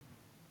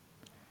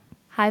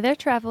Hi there,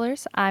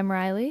 travelers. I'm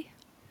Riley,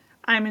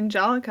 I'm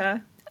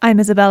Angelica. I'm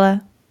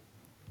Isabella.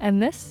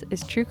 and this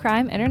is True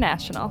Crime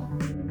International.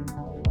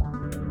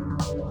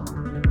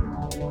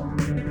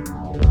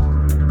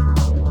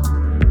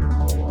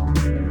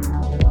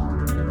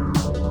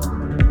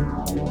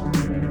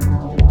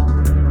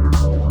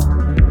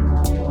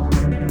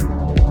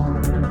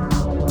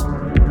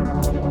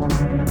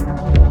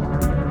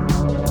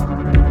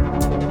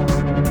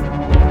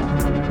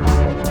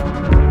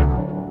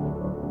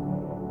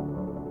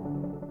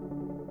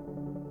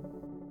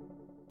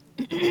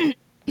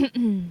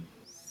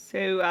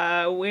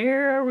 So,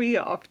 where are we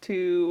off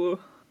to?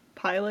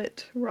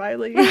 Pilot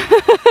Riley?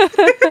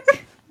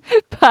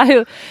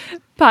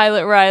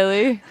 Pilot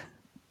Riley.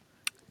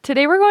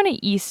 Today we're going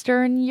to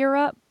Eastern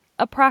Europe,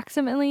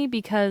 approximately,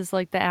 because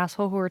like the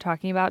asshole who we're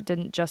talking about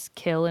didn't just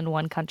kill in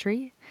one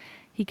country.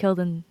 He killed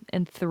in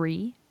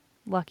three.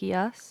 Lucky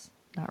us.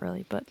 Not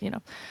really, but you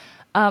know.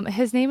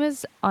 His name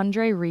is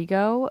Ondrej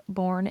Rigo,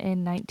 born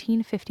in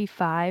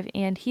 1955,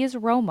 and he is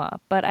Roma,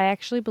 but I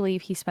actually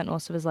believe he spent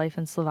most of his life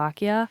in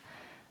Slovakia,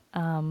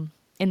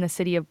 in the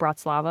city of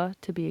Bratislava,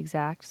 to be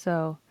exact.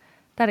 So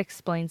that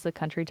explains the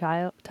country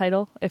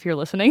title, if you're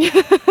listening.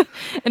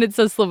 And it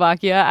says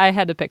Slovakia. I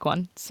had to pick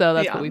one, so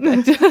that's what we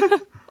picked.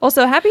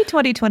 Also, happy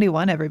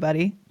 2021,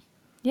 everybody.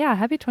 Yeah,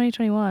 happy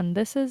 2021.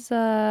 This is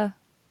the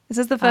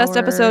first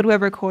episode we're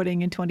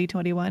recording in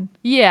 2021.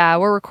 Yeah,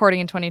 we're recording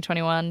in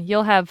 2021.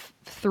 You'll have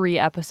 3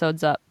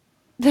 episodes up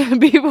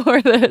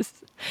before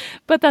this,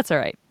 but that's all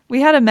right.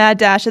 We had a mad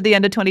dash at the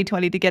end of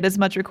 2020 to get as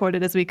much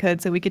recorded as we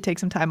could so we could take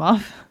some time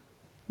off.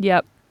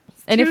 Yep.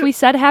 And if we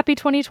said happy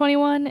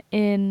 2021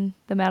 in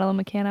the Madeline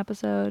McCann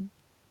episode,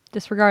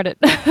 disregard it.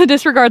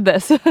 Disregard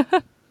this.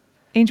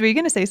 Angel, were you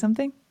going to say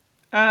something?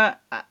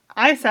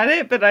 I said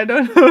it, but I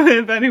don't know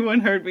if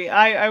anyone heard me.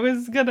 I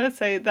was going to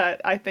say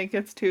that I think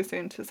it's too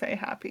soon to say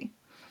happy.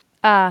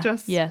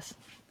 Yes.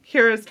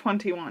 Here is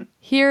 21.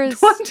 Here is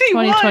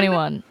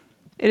 2021.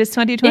 It is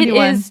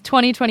 2021. It is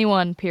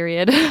 2021,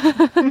 period.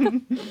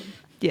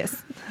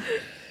 Yes.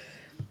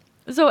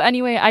 So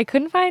anyway, I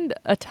couldn't find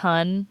a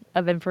ton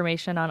of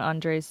information on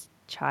Ondrej's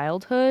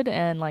childhood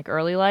and like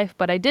early life,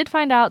 but I did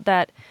find out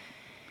that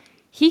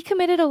he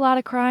committed a lot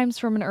of crimes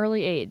from an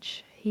early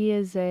age. He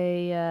is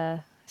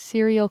a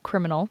serial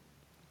criminal,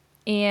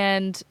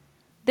 and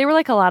they were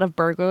like a lot of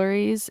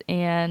burglaries.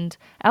 And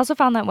I also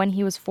found that when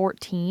he was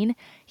 14,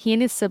 he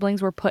and his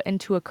siblings were put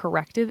into a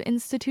corrective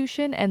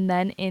institution and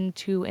then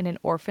into an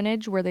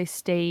orphanage where they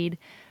stayed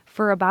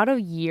for about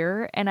a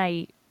year. And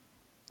I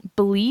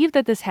believe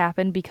that this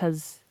happened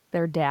because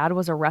their dad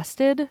was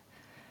arrested,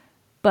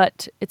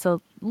 but it's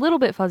a little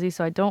bit fuzzy,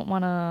 so I don't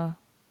want to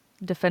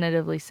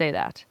definitively say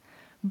that.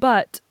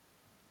 But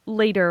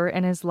later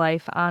in his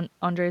life,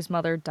 Ondrej's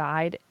mother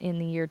died in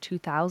the year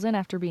 2000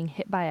 after being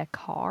hit by a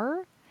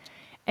car.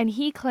 And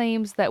he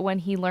claims that when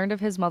he learned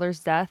of his mother's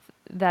death,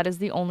 that is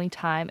the only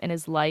time in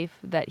his life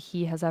that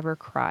he has ever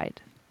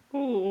cried.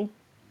 Ooh.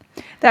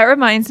 That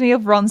reminds me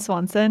of Ron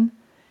Swanson.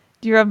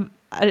 Do you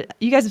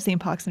you guys have seen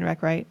Parks and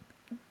Rec, right?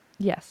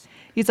 Yes.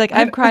 He's like,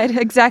 I've cried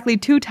exactly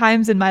 2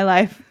 times in my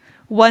life.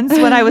 Once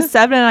when I was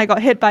 7 and I got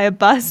hit by a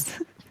bus.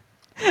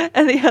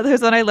 And the other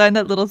is when I learned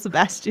that little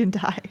Sebastian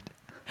died.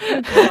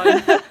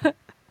 God.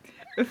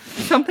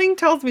 Something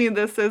tells me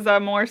this is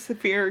a more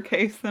severe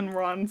case than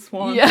Ron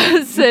Swanson.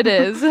 Yes, it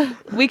is.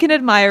 We can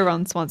admire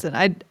Ron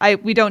Swanson.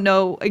 We don't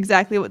know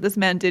exactly what this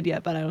man did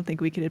yet, but I don't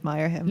think we can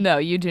admire him. No,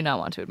 you do not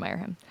want to admire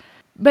him.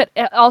 But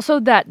also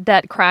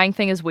that crying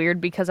thing is weird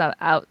because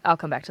I'll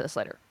come back to this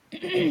later.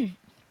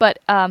 But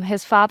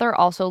his father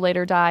also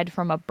later died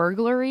from a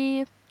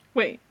burglary.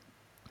 Wait,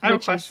 I have a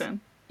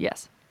question.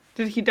 Yes.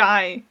 Did he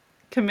die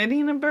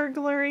committing a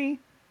burglary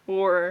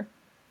or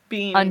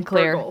being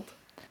Unclear. burgled?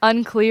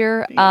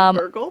 Unclear. Being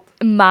burgled?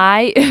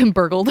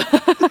 Burgled.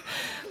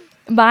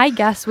 My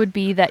guess would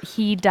be that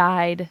he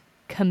died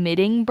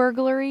committing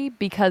burglary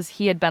because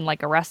he had been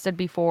like arrested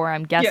before.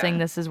 I'm guessing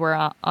this is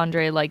where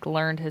Ondrej like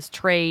learned his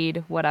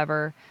trade,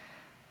 whatever.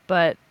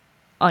 But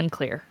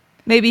unclear.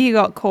 Maybe he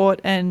got caught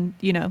and,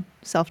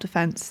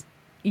 self-defense.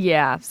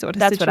 Yeah, sort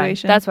of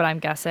situation. That's what I'm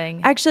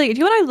guessing. Actually, do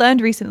you know what I learned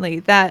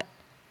recently that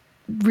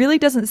really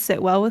doesn't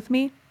sit well with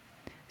me?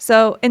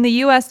 So in the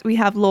US, we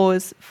have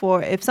laws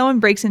for if someone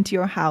breaks into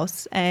your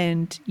house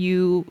and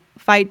you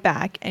fight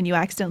back and you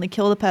accidentally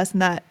kill the person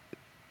that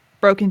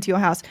broke into your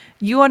house,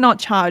 you are not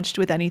charged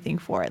with anything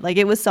for it. Like,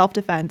 it was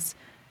self-defense,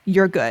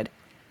 you're good.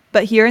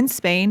 But here in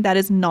Spain, that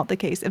is not the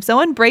case. If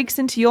someone breaks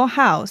into your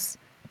house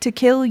to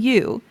kill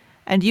you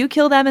and you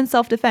kill them in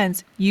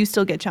self-defense, you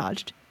still get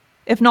charged.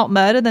 If not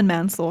murder, then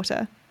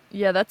manslaughter.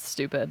 Yeah, that's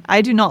stupid.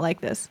 I do not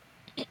like this.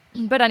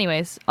 But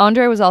anyways,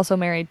 Ondrej was also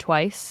married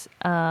twice,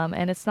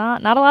 and it's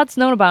not a lot's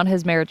known about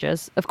his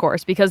marriages, of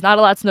course, because not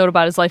a lot's known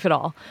about his life at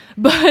all.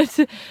 But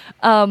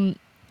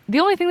the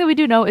only thing that we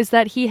do know is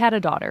that he had a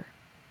daughter.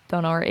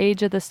 Don't know her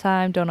age at this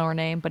time, don't know her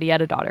name, but he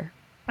had a daughter.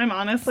 I'm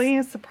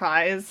honestly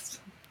surprised.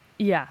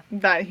 Yeah.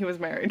 That he was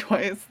married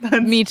twice.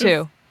 Me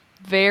too.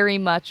 Very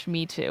much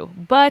me too.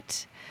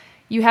 But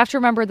you have to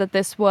remember that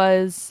this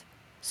was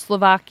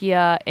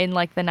Slovakia in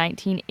like the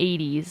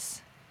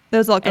 1980s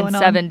There's a lot and going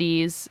on.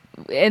 70s,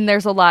 and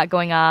there's a lot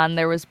going on.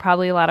 There was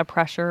probably a lot of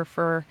pressure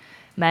for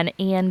men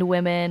and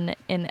women,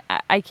 and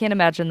I can't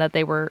imagine that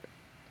they were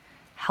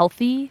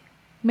healthy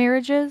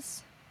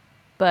marriages,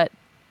 but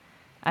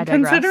I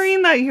digress.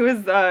 Considering that he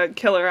was a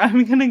killer,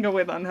 I'm gonna go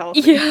with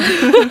unhealthy.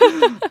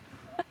 Yeah.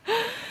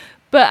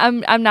 But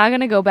I'm now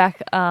gonna go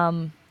back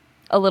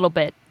a little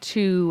bit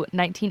to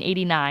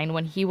 1989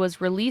 when he was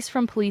released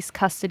from police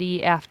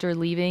custody after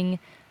leaving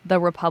the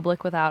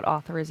Republic without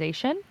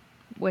authorization,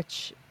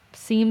 which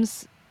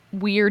seems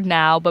weird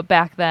now, but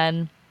back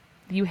then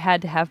you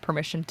had to have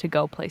permission to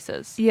go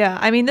places. Yeah,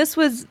 I mean this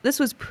was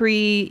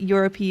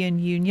pre-European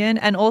Union,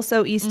 and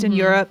also Eastern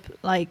Europe,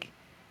 like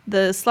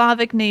the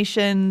Slavic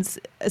nations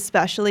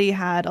especially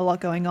had a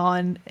lot going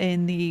on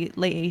in the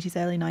late 80s,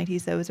 early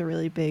 90s. There was a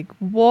really big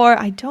war.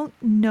 I don't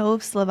know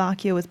if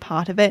Slovakia was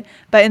part of it,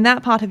 but in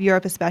that part of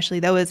Europe especially,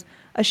 there was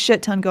a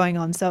shit ton going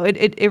on. So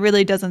it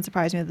really doesn't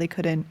surprise me that they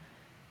couldn't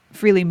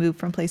freely move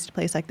from place to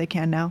place like they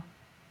can now.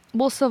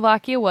 Well,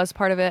 Slovakia was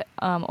part of it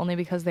only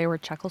because they were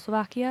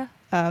Czechoslovakia,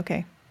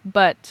 Okay.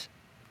 but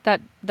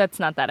that's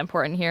not that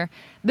important here.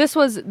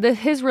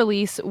 His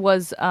release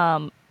was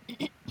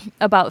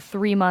about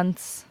 3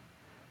 months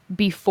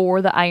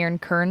before the Iron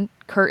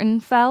Curtain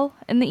fell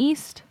in the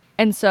East.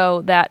 And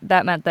so that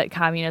meant that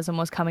communism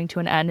was coming to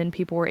an end and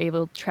people were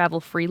able to travel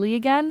freely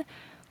again.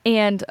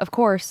 And of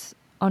course,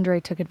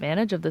 Ondrej took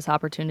advantage of this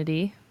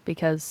opportunity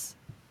because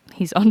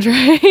he's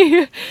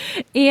Ondrej.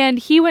 And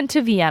he went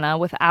to Vienna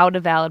without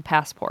a valid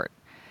passport.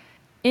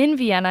 In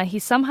Vienna, he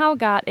somehow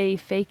got a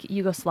fake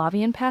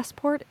Yugoslavian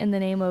passport in the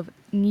name of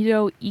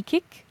Nido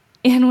Ikic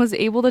and was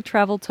able to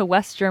travel to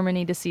West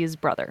Germany to see his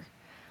brother.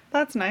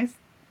 That's nice.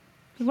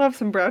 Love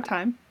some bro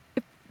time.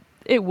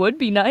 It would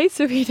be nice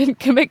if he didn't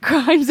commit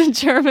crimes in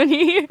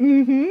Germany.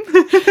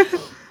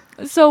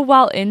 So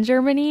while in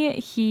Germany,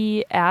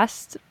 he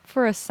asked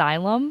for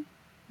asylum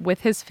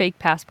with his fake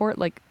passport,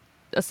 like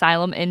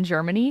asylum in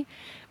Germany,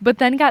 but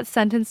then got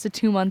sentenced to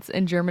 2 months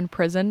in German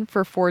prison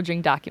for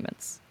forging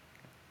documents.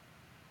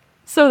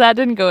 So that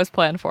didn't go as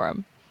planned for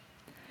him.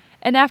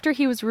 And after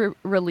he was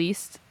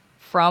released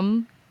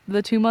from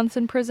the 2 months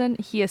in prison,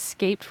 he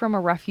escaped from a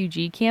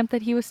refugee camp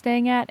that he was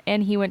staying at,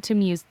 and he went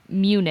to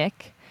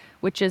Munich,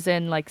 which is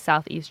in like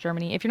southeast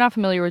Germany. If you're not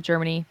familiar with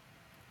Germany,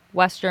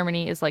 West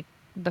Germany is like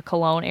the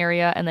Cologne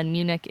area, and then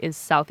Munich is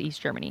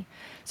southeast Germany.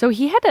 So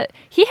he had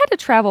to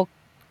travel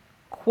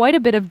quite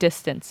a bit of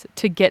distance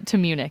to get to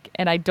Munich,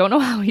 and I don't know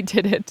how he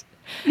did it.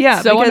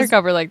 Yeah, So because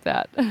undercover like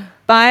that.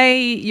 by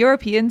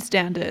European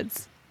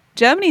standards,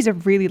 Germany's a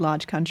really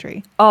large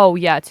country. Oh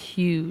yeah, it's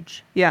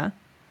huge. Yeah.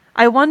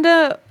 I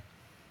wonder,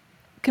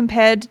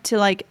 compared to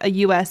like a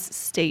US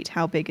state,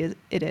 how big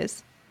it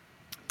is.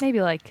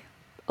 Maybe like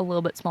a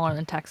little bit smaller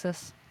than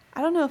Texas.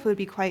 I don't know if it would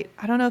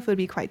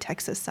be quite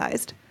Texas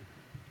sized.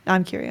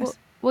 I'm curious.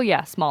 Well,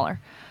 yeah, smaller.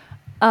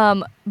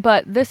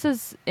 But this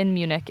is in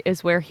Munich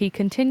is where he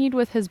continued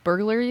with his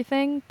burglary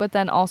thing, but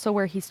then also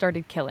where he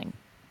started killing.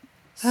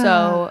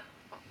 So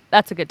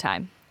that's a good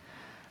time.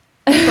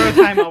 Bro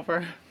time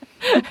over.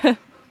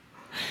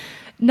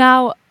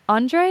 Now,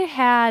 Ondrej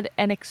had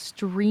an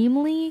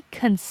extremely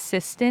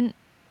consistent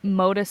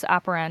modus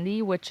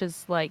operandi, which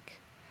is like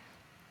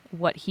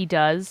what he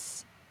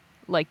does.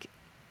 Like,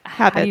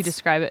 how do you Habits.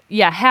 describe it?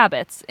 Yeah,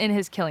 habits in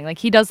his killing. Like,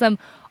 he does them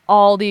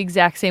all the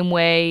exact same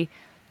way,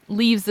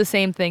 leaves the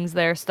same things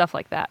there, stuff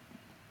like that.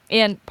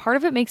 And part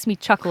of it makes me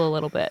chuckle a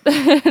little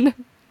bit.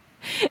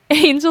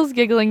 Angel's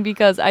giggling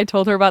because I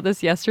told her about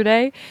this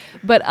yesterday,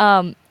 but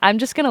I'm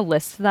just going to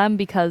list them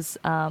because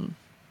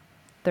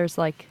there's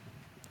like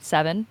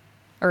 7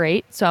 or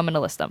 8, so I'm going to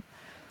list them.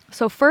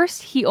 So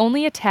first, he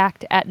only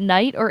attacked at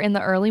night or in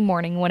the early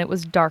morning when it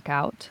was dark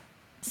out.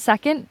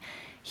 Second,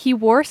 he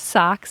wore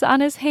socks on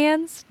his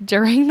hands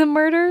during the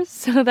murders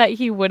so that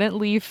he wouldn't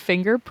leave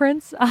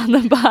fingerprints on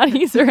the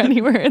bodies or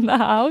anywhere in the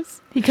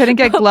house. He couldn't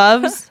get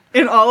gloves.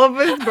 In all of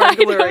his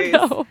burglaries. I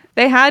don't know.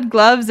 They had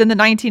gloves in the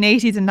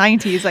 1980s and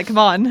 90s. Like, come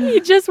on.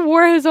 He just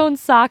wore his own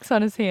socks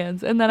on his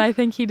hands, and then I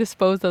think he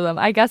disposed of them.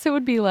 I guess it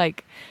would be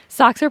like,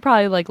 socks are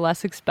probably like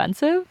less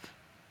expensive,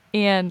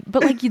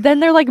 but like then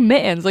they're like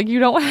mittens. Like you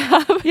don't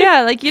have.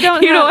 Yeah, like you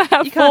don't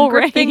have you full can't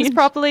grip things range.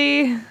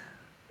 properly.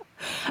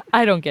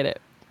 I don't get it.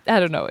 I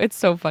don't know. It's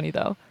so funny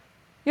though.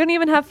 You don't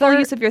even have full Third-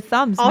 use of your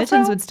thumbs. Also-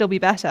 Mittens would still be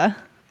better.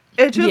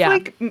 It just Yeah.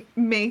 like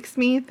makes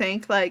me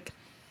think like,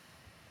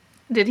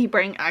 did he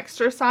bring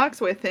extra socks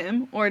with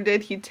him, or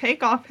did he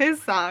take off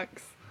his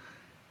socks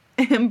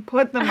and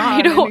put them on? I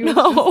and don't he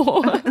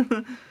was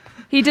know.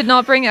 He did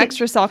not bring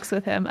extra socks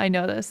with him. I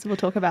know this. We'll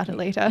talk about it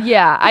later.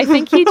 Yeah, I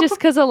think he just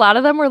because a lot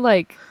of them were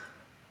like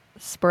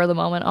spur of the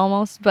moment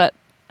almost. But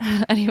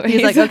anyways,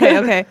 He's like,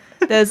 okay.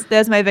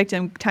 There's my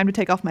victim. Time to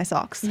take off my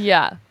socks.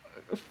 Yeah.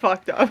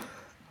 fucked up.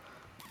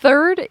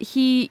 Third,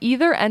 he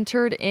either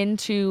entered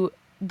into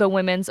the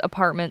women's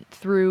apartment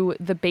through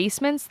the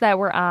basements that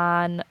were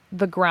on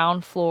the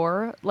ground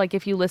floor. Like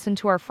if you listen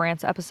to our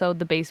France episode,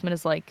 the basement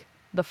is like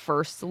the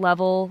first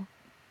level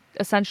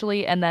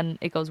essentially, and then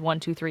it goes 1,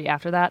 2, 3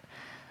 after that.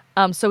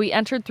 So he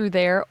entered through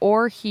there,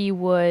 or he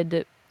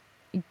would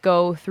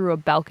go through a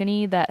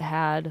balcony that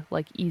had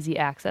like easy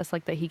access,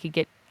 like that he could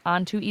get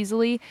onto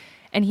easily,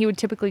 and he would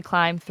typically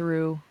climb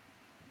through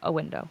a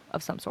window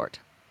of some sort.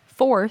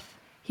 Fourth,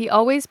 he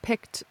always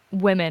picked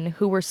women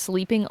who were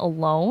sleeping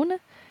alone,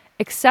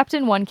 except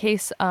in one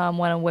case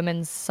when a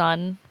woman's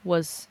son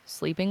was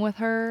sleeping with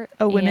her.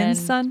 A women's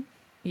and- son?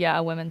 Yeah,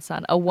 a woman's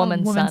son. A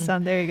woman's woman's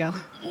son. There you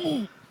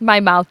go. My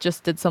mouth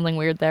just did something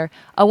weird there.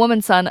 A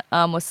woman's son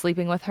was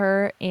sleeping with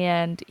her,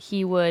 and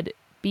he would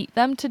beat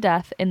them to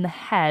death in the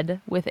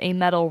head with a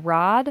metal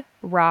rod,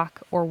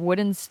 rock, or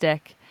wooden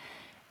stick.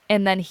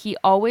 And then he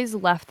always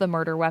left the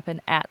murder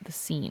weapon at the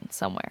scene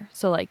somewhere.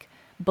 So, like,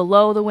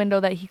 below the window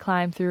that he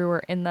climbed through or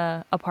in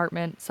the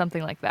apartment,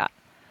 something like that,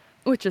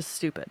 which is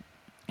stupid.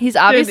 He's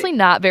obviously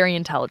not very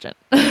intelligent.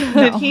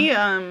 Did he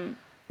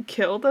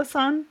kill the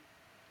son?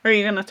 Or are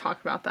you going to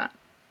talk about that?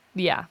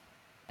 Yeah,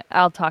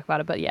 I'll talk about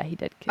it, but yeah, he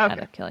did end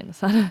Okay. up killing the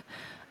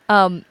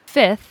son.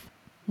 Fifth,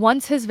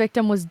 once his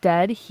victim was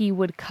dead, he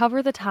would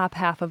cover the top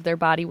half of their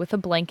body with a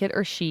blanket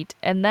or sheet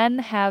and then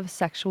have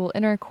sexual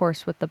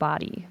intercourse with the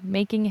body,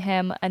 making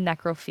him a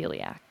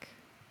necrophiliac.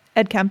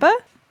 Ed Kemper?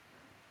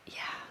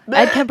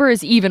 Ed Kemper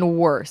is even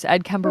worse.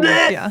 Ed Kemper was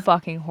Yeah.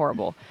 fucking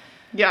horrible.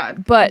 Yeah.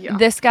 But yeah.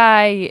 this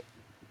guy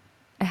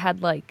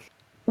had like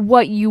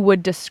what you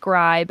would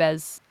describe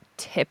as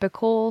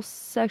typical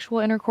sexual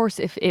intercourse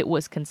if it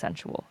was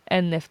consensual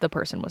and if the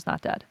person was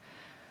not dead.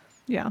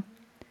 Yeah.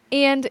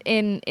 And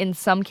in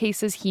some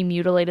cases, he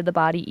mutilated the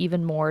body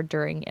even more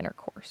during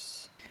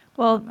intercourse.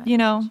 Well,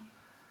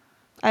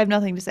 I have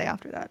nothing to say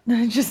after that.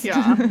 Just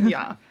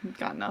Yeah.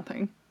 Got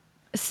nothing.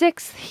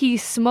 Sixth, he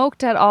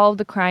smoked at all of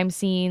the crime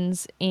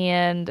scenes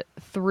and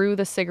threw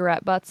the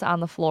cigarette butts on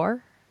the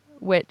floor,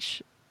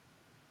 which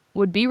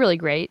would be really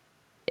great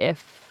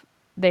if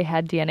they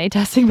had DNA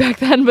testing back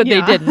then, but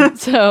Yeah. they didn't.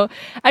 So,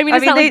 I mean,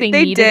 it's not like they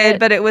needed did, it.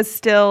 but it was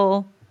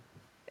still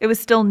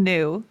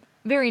new.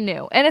 Very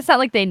new. And it's not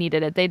like they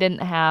needed it. They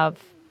didn't have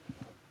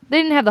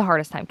the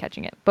hardest time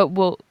catching it, but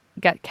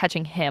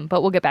catching him,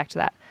 but we'll get back to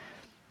that.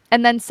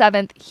 And then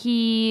seventh,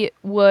 he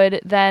would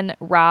then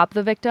rob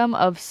the victim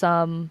of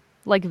some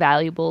like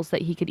valuables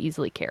that he could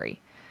easily carry.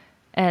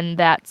 And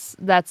that's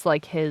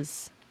like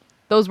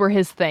those were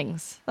his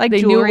things. Like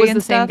they knew it jewelry was and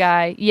the same stuff?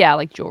 guy. Yeah,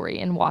 like jewelry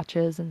and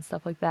watches and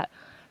stuff like that.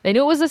 They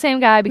knew it was the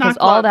same guy because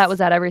Not all that gloves.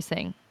 was at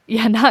everything.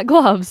 Yeah, not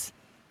gloves.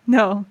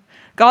 No.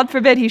 God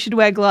forbid he should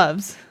wear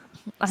gloves.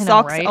 I know,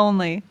 Socks right?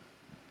 only.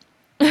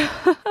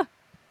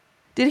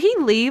 Did he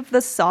leave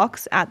the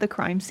socks at the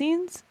crime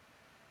scenes?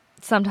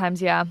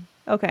 Sometimes, yeah.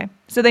 Okay.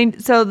 So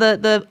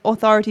the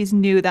authorities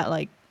knew that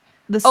like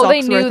the socks Oh, they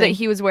were a knew that thing.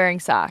 he was wearing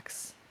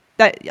socks.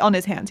 That on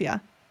his hands, yeah.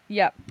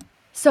 Yep.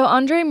 So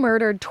Ondrej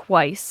murdered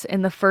twice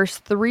in the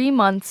first 3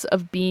 months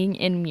of being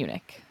in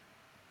Munich,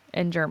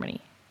 in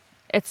Germany.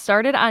 It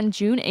started on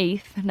June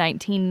 8th,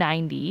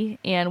 1990,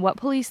 and what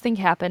police think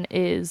happened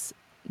is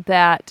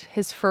that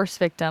his first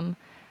victim,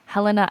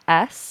 Helena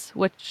S.,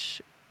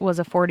 which was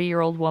a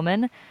 40-year-old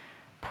woman,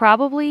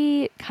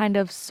 probably kind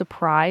of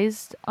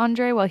surprised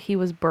Ondrej while he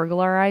was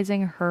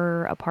burglarizing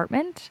her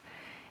apartment.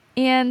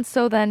 And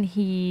so then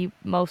he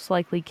most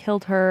likely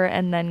killed her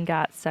and then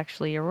got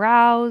sexually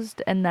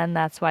aroused, and then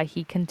that's why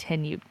he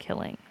continued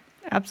killing.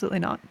 Absolutely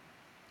not.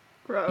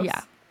 Gross.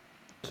 Yeah.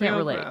 Can't Real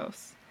relate.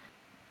 Gross.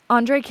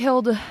 Ondrej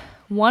killed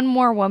one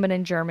more woman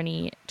in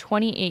Germany,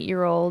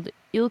 28-year-old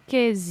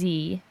Ilke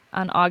Z,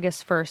 on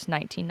August 1st,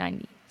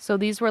 1990. So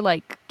these were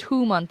like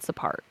 2 months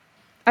apart.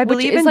 I Which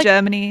believe is in like-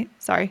 Germany.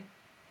 Sorry.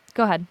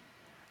 Go ahead.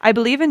 I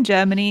believe in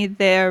Germany,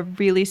 they're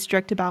really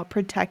strict about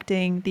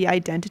protecting the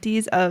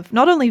identities of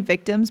not only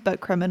victims, but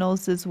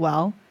criminals as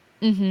well.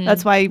 Mm-hmm.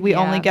 That's why we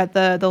only Yeah. get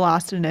the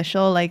last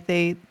initial. Like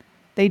they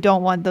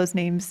don't want those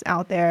names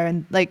out there.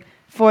 And like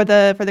for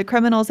the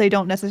criminals, they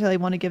don't necessarily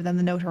want to give them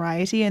the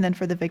notoriety. And then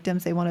for the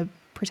victims, they want to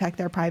protect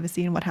their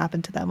privacy and what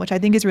happened to them, which I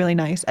think is really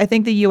nice. I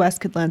think the US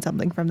could learn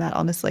something from that,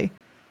 honestly.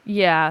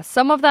 Yeah,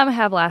 some of them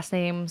have last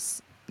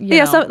names.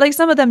 Yeah, so like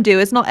some of them do.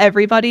 It's not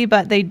everybody,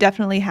 but they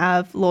definitely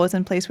have laws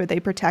in place where they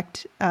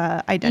protect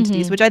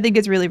identities, which I think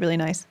is really, really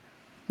nice.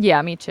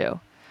 Yeah, me too.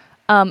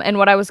 And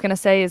what I was going to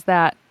say is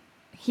that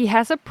he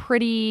has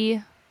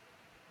pretty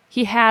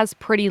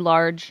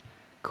large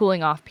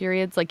cooling off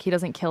periods. Like he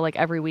doesn't kill like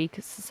every week.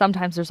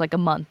 Sometimes there's like a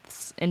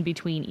month in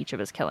between each of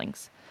his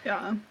killings.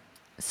 Yeah.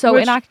 So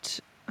Which-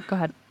 go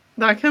ahead.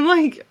 That can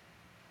like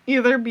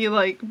either be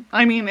like,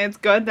 I mean, it's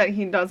good that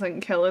he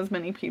doesn't kill as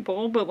many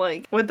people, but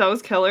like with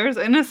those killers,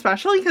 and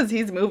especially because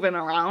he's moving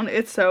around,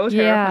 it's so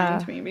terrifying Yeah.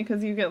 to me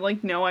because you get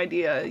like no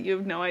idea. You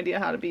have no idea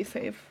how to be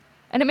safe.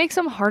 And it makes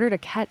them harder to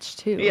catch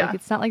too. Yeah. Like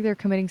it's not like they're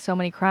committing so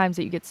many crimes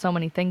that you get so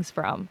many things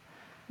from.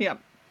 Yeah.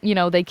 You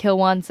know, they kill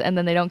once and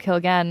then they don't kill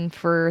again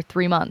for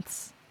 3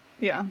 months.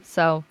 Yeah.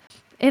 So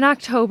in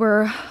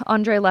October,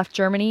 Ondrej left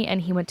Germany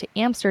and he went to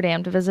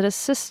Amsterdam to visit his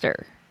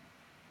sister.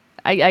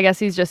 I guess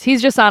he's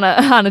just on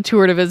a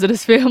tour to visit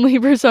his family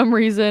for some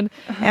reason.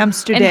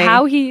 Amsterdam. And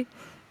how he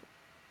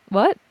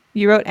what?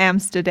 You wrote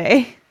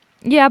Amsterdam.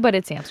 Yeah, but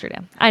it's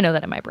Amsterdam. I know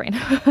that in my brain.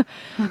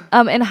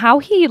 And how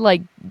he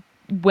like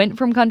went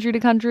from country to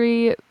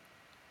country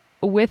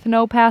with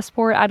no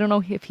passport. I don't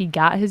know if he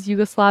got his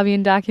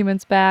Yugoslavian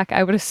documents back.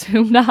 I would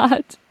assume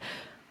not.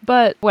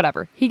 But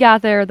whatever. He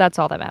got there. That's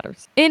all that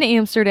matters. In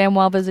Amsterdam,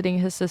 while visiting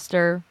his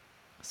sister,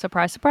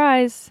 surprise,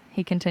 surprise,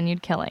 he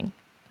continued killing.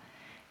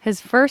 His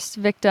first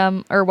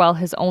victim, or well,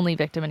 his only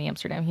victim in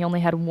Amsterdam, he only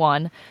had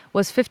one,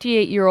 was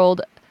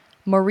 58-year-old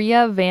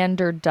Maria van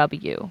der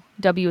W.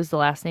 W is the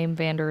last name.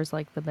 Vander is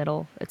like the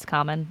middle. It's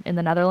common in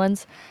the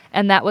Netherlands.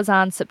 And that was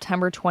on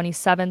September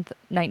 27th,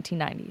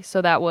 1990.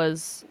 So that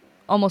was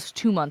almost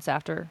 2 months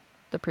after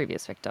the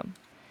previous victim.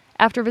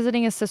 After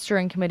visiting his sister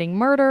and committing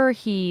murder,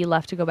 he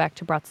left to go back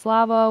to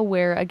Bratislava,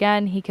 where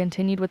again he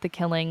continued with the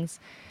killings.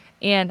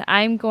 And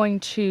I'm going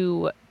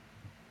to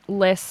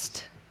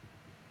list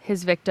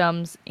his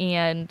victims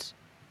and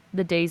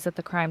the days that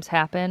the crimes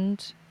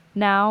happened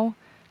now,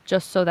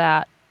 just so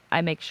that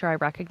I make sure I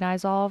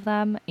recognize all of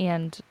them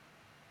and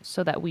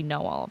so that we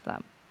know all of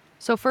them.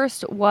 So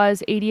first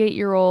was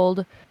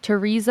 88-year-old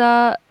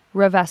Teresa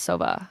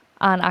Revesova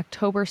on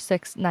October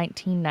 6,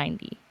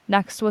 1990.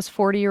 Next was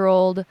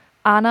 40-year-old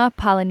Anna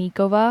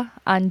Palenikova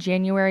on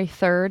January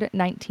 3rd,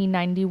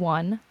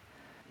 1991.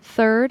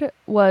 Third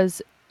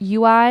was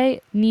Ui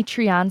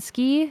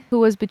Nitriansky, who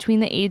was between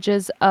the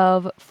ages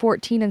of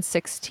 14 and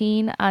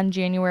 16 on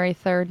January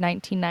 3rd,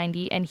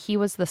 1990, and he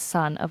was the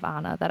son of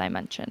Anna that I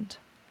mentioned.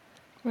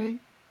 Wait,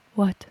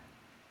 What?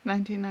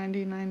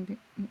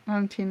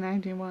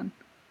 1991.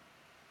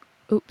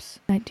 Oops,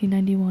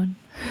 1991.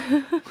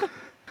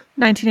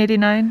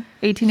 1989,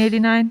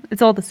 1889.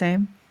 It's all the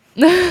same.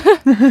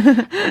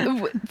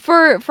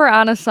 For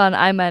Anna's son,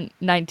 I meant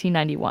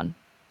 1991.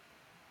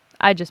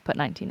 I just put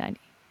 1990.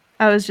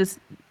 I was just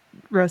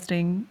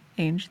roasting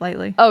Ange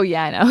lightly. Oh,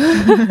 yeah, I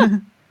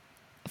know.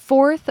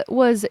 Fourth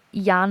was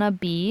Yana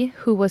B.,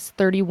 who was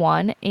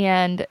 31,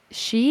 and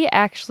she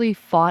actually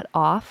fought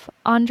off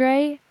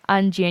Ondrej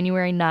on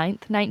January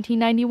 9th,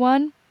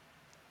 1991,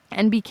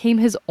 and became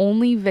his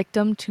only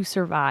victim to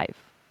survive.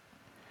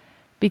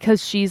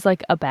 Because she's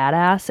like a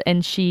badass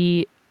and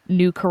she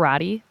knew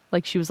karate.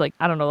 Like she was like,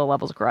 I don't know the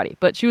levels of karate,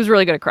 but she was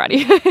really good at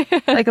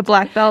karate. Like a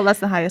black belt, that's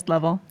the highest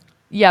level.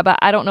 Yeah, but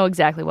I don't know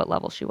exactly what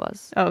level she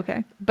was. Oh,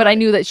 okay. But I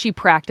knew that she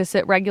practiced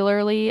it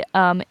regularly,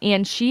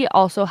 and she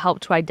also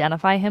helped to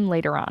identify him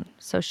later on.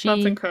 So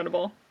That's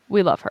incredible.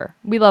 we love her.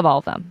 We love all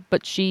of them,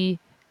 but she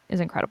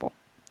is incredible.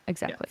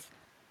 Exactly. Yes.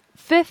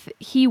 Fifth,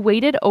 he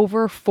waited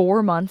over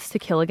 4 months to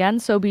kill again.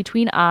 So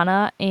between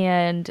Anna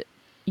and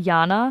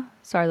Yana,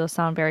 sorry, those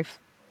sound very,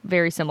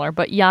 very similar,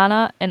 but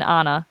Yana and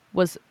Anna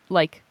was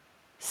like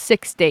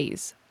 6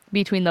 days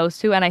between those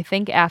two. And I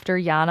think after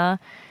Yana,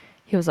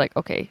 he was like,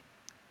 okay,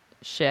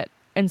 shit.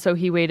 And so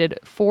he waited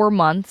 4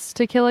 months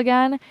to kill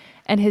again.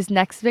 And his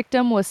next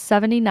victim was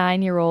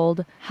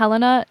 79-year-old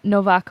Helena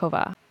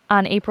Novakova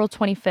on April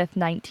 25th,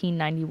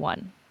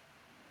 1991.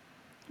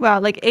 Wow,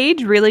 like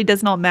age really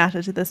does not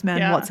matter to this man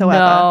Yeah.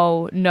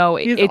 whatsoever. No,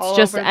 He's it's all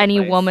just over the any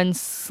place. woman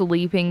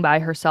sleeping by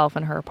herself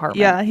in her apartment.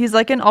 Yeah, he's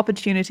like an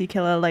opportunity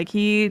killer. Like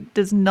he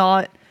does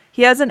not.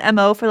 He has an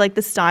MO for like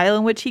the style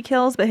in which he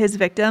kills, but his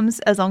victims,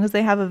 as long as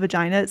they have a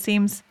vagina, it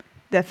seems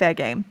they're fair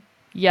game.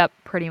 Yep,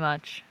 pretty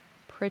much.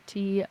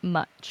 Pretty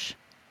much.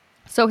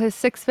 So his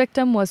sixth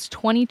victim was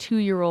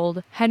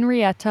 22-year-old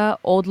Henrietta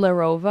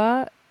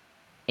Odlerova,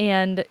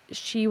 and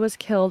she was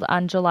killed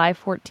on July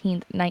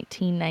 14th,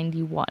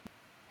 1991.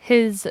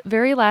 His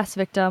very last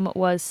victim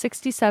was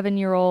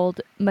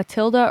 67-year-old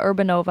Matilda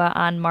Urbanova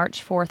on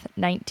March 4th,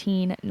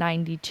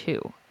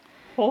 1992.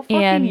 Whole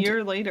fucking And-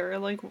 year later,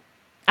 like,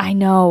 I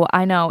know.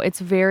 It's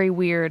very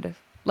weird.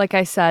 Like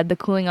I said, the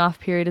cooling off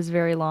period is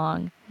very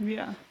long.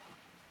 yeah.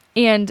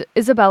 And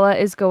Isabella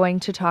is going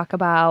to talk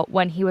about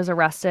when he was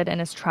arrested and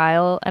his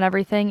trial and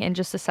everything in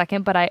just a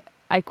second. But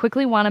I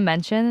quickly want to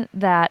mention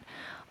that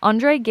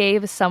Ondrej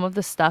gave some of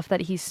the stuff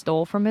that he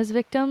stole from his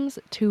victims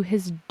to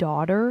his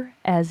daughter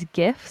as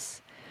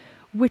gifts,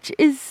 which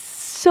is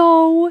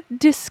so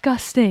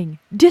disgusting.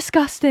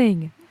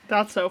 Disgusting.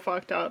 That's so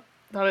fucked up.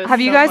 That is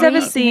Have you so guys fucked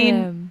ever up. seen?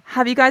 Him.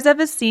 Have you guys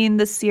ever seen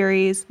the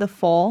series The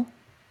Fall?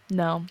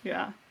 No.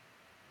 Yeah.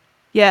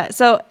 Yeah.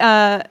 So,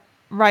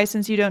 Rai,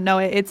 since you don't know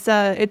it, it's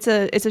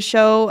a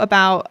show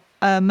about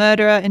a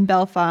murderer in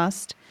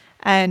Belfast,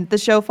 and the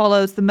show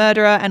follows the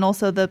murderer and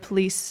also the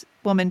police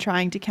woman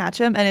trying to catch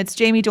him. And it's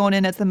Jamie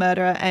Dornan as the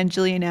murderer and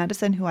Gillian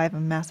Anderson, who I have a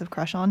massive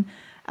crush on,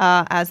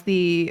 as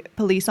the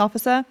police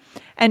officer.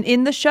 And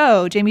in the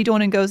show, Jamie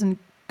Dornan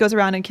goes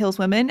around and kills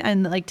women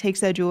and like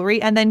takes their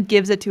jewelry and then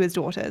gives it to his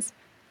daughters.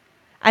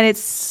 And it's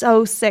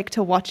so sick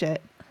to watch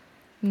it.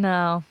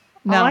 No.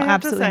 No, All I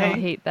have to absolutely say- I not.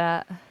 hate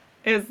that.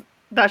 Is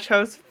that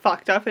show's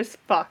fucked up as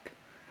fuck.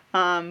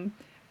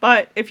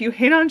 But if you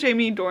hate on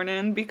Jamie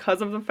Dornan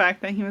because of the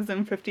fact that he was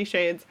in 50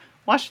 Shades,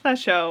 watch that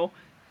show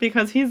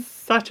because he's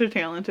such a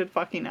talented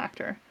fucking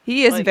actor.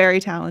 He is Like,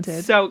 very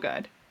talented. So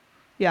good.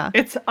 Yeah.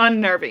 It's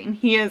unnerving.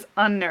 He is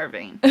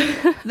unnerving.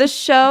 The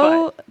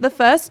show, the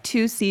first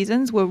 2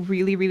 seasons were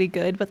really, really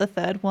good, but the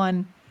third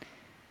one,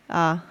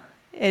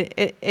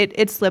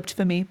 it slipped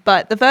for me.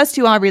 But the first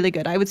two are really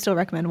good. I would still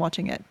recommend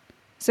watching it.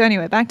 So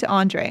anyway, back to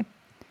Ondrej.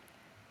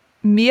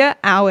 Mere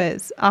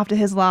hours after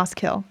his last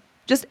kill,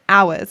 just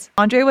hours,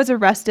 Ondrej was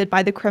arrested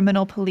by the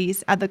criminal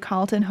police at the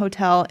Carlton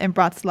Hotel in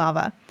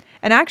Bratislava.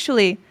 And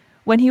actually,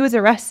 when he was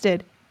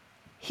arrested,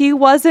 he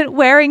wasn't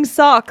wearing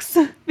socks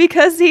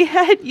because he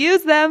had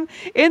used them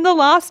in the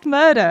last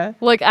murder.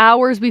 Like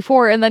hours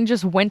before, and then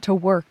just went to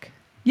work.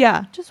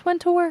 Yeah, Just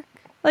went to work.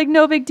 like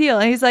no big deal.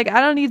 And he's like,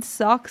 I don't need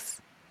socks.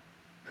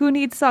 Who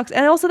needs socks?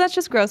 And also that's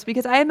just gross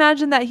because I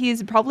imagine that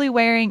he's probably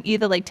wearing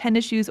either like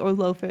tennis shoes or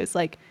loafers,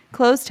 like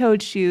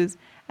closed-toed shoes,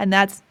 and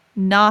that's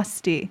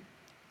nasty.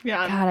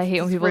 Yeah. God, I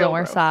hate when it's people real don't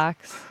wear gross.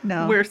 socks.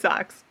 No. Wear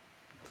socks.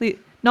 Please,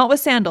 not with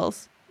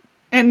sandals.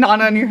 And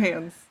not on your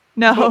hands.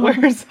 No. But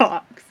wear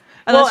socks.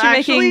 Unless well, you're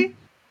actually, making-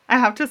 I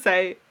have to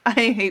say, I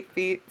hate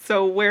feet,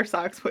 so wear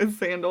socks with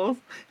sandals.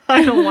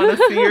 I don't want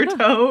to see your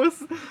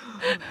toes.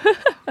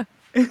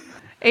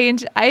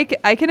 And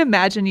I can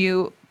imagine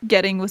you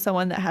getting with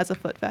someone that has a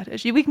foot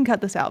fetish. We can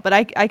cut this out, but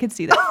I could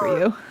see that for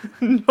you.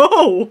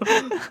 No.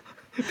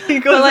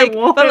 Because like- it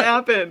won't but-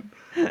 happen.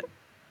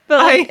 But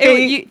like, I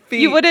hate you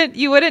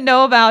feet. wouldn't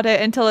know about it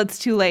until it's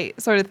too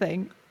late, sort of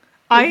thing.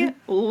 I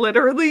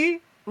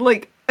literally,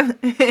 like,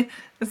 the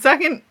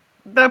second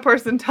that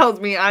person tells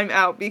me I'm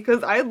out,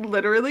 because I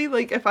literally,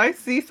 like, if I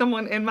see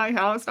someone in my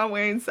house not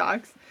wearing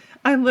socks,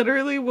 I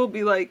literally will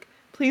be like,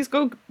 please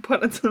go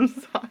put some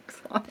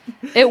socks on.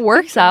 It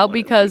works I don't out wanna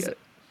see because it.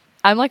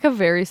 I'm like a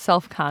very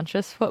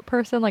self-conscious foot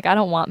person. Like I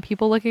don't want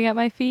people looking at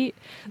my feet.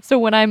 So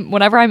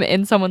whenever I'm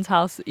in someone's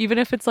house, even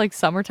if it's like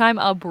summertime,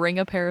 I'll bring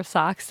a pair of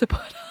socks to put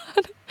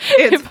on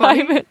It's if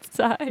I'm funny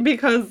inside.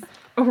 because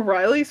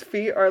Riley's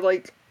feet are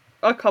like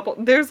a couple.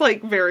 There's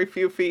like very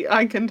few feet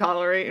I can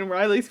tolerate, and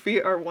Riley's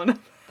feet are one of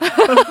them.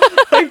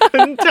 I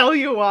couldn't tell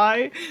you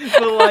why,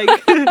 but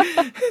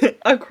like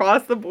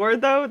across the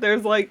board though,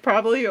 there's like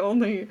probably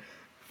only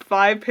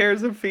 5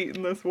 pairs of feet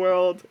in this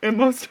world, and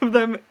most of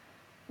them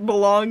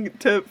belong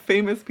to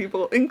famous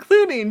people,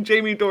 including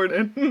Jamie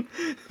Dornan.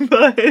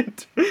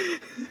 But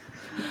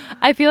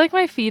I feel like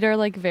my feet are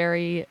like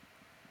very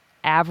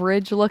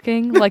average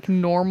looking, like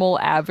normal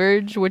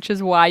average, which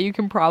is why you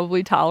can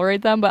probably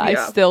tolerate them, but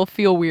Yeah. I still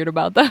feel weird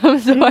about them,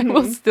 so I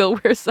will still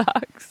wear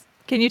socks.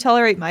 Can you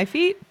tolerate my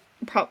feet?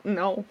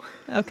 no.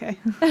 Okay.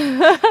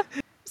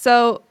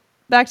 So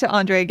back to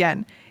Ondrej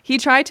again. He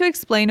tried to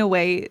explain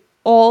away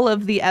all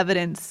of the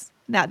evidence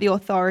that the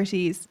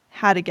authorities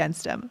had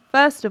against him.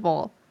 First of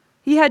all,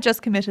 he had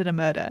just committed a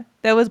murder.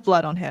 There was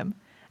blood on him.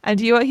 And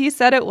do you know what he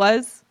said it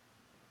was?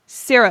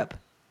 Syrup.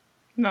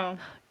 No.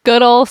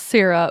 Good old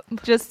syrup.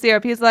 Just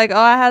syrup. He's like, oh,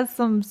 I had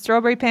some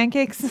strawberry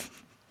pancakes.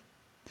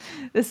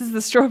 This is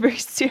the strawberry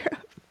syrup.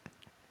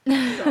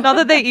 Not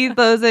that they eat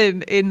those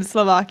in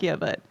Slovakia,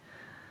 but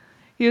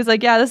he was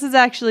like, yeah, this is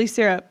actually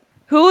syrup.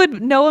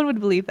 No one would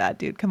believe that,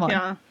 dude. Come on.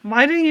 Yeah.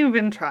 Why did you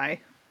even try?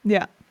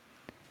 Yeah.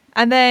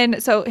 And then,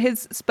 so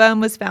his sperm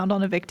was found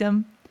on a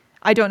victim.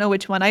 I don't know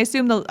which one. I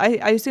assume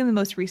the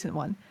most recent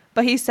one.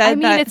 But he said I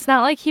mean, that it's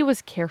not like he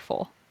was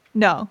careful.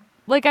 no,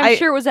 Like I'm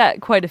sure it was at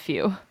quite a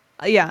few.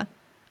 yeah.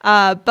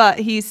 But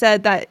he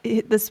said that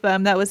the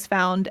sperm that was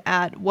found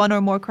at one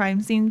or more crime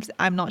scenes,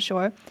 I'm not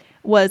sure,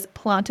 was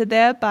planted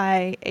there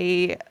by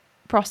a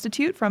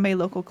prostitute from a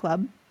local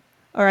club.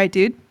 All right,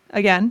 dude.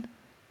 Again,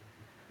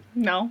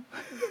 No.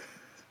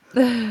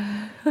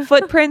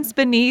 footprints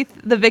beneath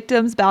the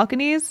victim's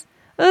balconies.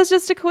 It was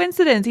just a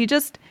coincidence. He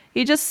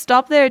just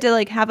stopped there to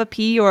like have a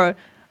pee or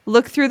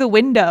look through the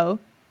window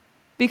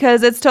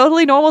because it's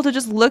totally normal to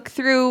just look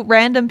through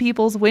random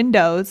people's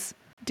windows,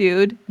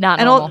 dude. Not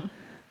And normal.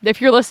 If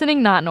you're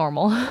listening, not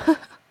normal.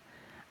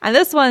 And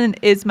this one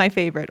is my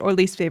favorite or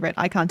least favorite.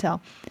 I can't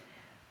tell.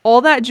 All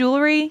that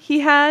jewelry he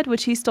had,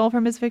 which he stole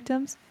from his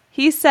victims,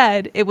 he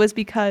said it was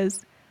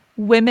because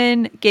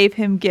women gave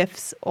him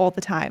gifts all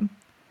the time.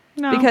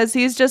 No. Because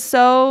he's just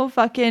so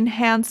fucking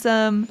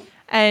handsome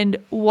and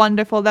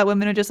wonderful that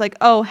women are just like,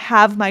 oh,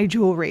 have my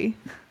jewelry.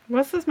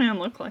 What's this man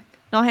look like?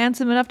 Not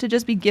handsome enough to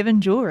just be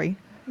given jewelry.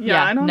 Yeah,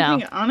 Yeah, I don't no.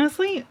 think,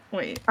 honestly,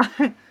 wait.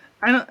 I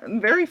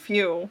don't, very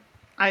few.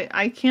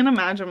 I can't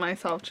imagine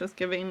myself just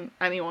giving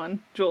anyone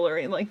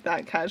jewelry like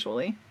that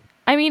casually.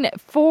 I mean,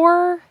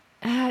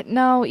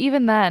 no,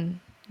 even then,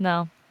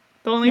 no.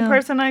 The only No.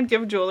 person I'd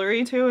give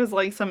jewelry to is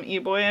like some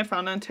e-boy I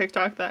found on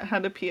TikTok that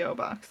had a P.O.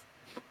 box.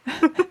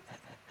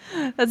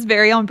 That's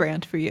very on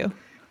brand for you.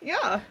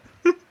 Yeah.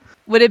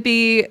 Would it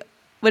be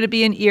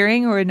an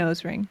earring or a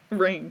nose ring?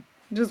 Ring.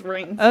 Just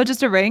rings. Oh,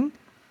 just a ring?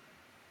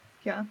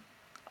 Yeah.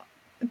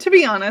 To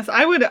be honest,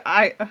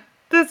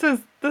 this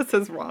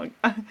is wrong.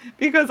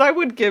 Because I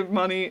would give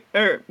money,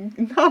 or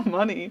not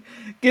money,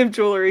 give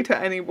jewelry to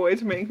any boy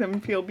to make them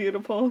feel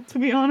beautiful, to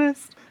be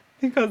honest.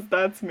 Because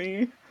that's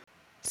me.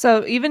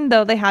 So even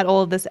though they had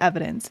all of this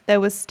evidence, there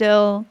was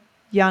still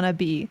Yana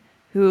B,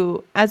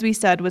 who, as we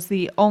said, was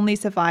the only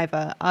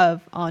survivor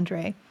of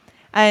Ondrej.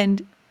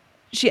 And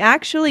she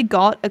actually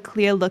got a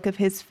clear look of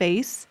his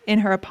face in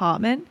her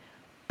apartment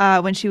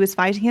when she was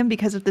fighting him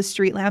because of the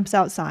street lamps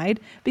outside.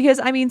 Because,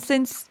 I mean,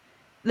 since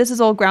this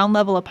is all ground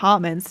level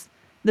apartments.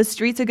 The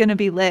streets are going to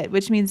be lit,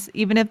 which means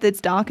even if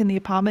it's dark in the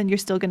apartment, you're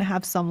still going to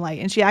have some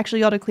light. And she actually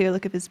got a clear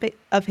look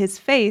of his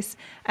face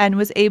and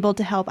was able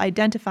to help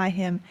identify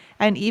him,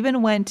 and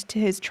even went to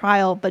his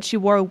trial, but she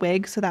wore a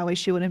wig so that way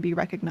she wouldn't be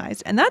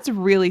recognized. And that's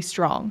really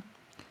strong.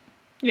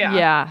 Yeah.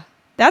 Yeah.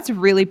 That's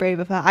really brave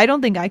of her. I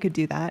don't think I could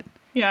do that.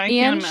 Yeah, I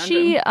can't And imagine.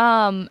 she,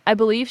 I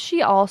believe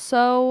she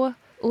also,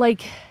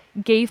 like,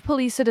 gave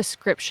police a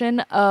description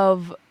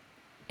of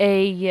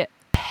a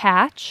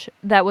patch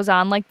that was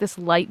on, like, this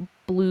light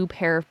blue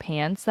pair of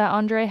pants that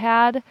Ondrej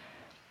had.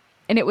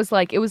 And it was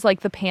like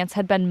the pants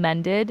had been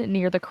mended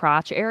near the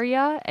crotch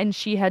area, and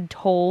she had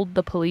told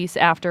the police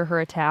after her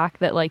attack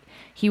that, like,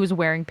 he was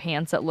wearing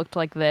pants that looked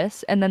like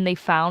this, and then they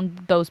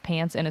found those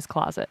pants in his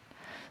closet.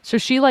 So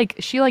she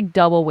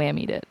double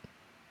whammied it.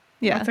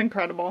 Yeah. That's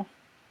incredible.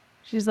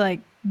 She's like,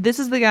 this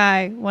is the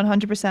guy,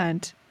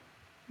 100%.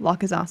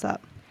 Lock his ass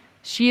up.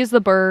 She is the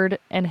bird,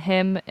 and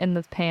him and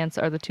the pants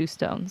are the two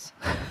stones.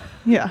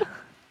 Yeah.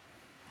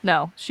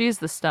 No, she's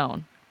the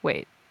stone.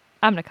 Wait,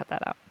 I'm gonna cut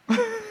that out.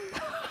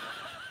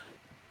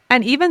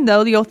 And even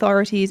though the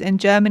authorities in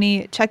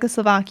Germany,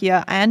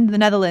 Czechoslovakia, and the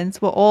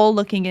Netherlands were all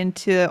looking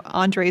into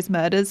Ondrej's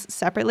murders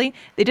separately,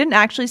 they didn't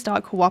actually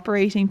start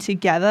cooperating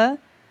together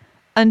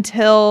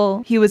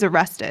until he was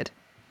arrested,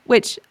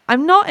 which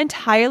I'm not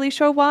entirely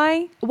sure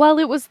why. Well,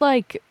 it was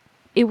like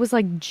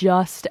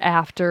just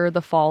after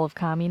the fall of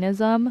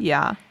communism.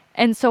 Yeah.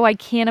 And so I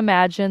can't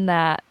imagine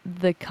that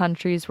the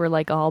countries were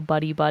like all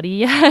buddy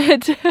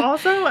yet.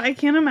 Also, I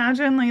can't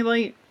imagine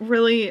like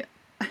really.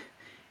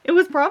 It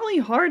was probably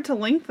hard to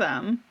link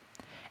them.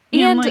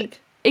 And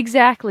like,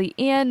 exactly.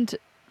 And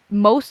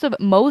most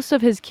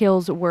of his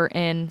kills were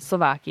in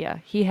Slovakia.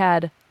 He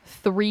had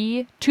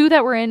two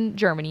that were in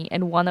Germany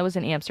and one that was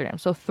in Amsterdam.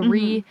 So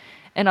 3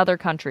 in other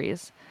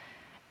countries.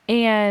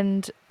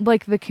 And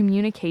like the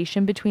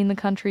communication between the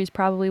countries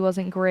probably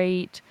wasn't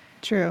great.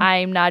 True.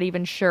 I'm not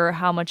even sure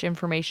how much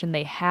information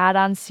they had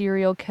on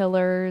serial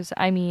killers.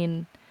 I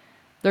mean,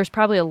 there's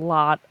probably a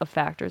lot of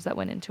factors that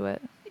went into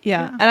it.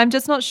 Yeah. And I'm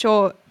just not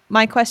sure.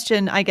 My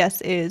question, I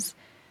guess, is,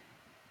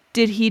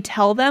 did he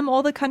tell them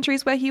all the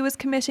countries where he was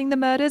committing the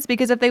murders?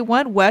 Because if they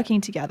weren't working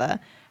together,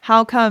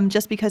 how come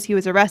just because he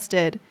was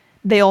arrested,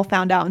 they all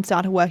found out and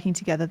started working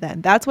together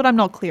then? That's what I'm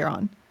not clear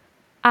on.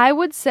 I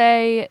would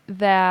say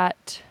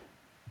that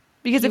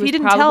because if he he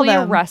was didn't tell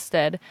them,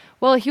 arrested.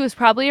 Well, he was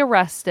probably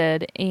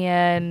arrested,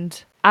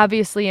 and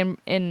obviously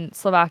in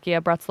Slovakia,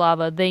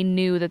 Bratislava, they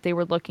knew that they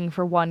were looking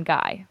for one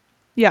guy.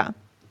 yeah,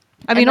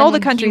 I And mean then all the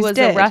when countries he was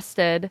did.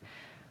 arrested.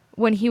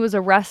 When he was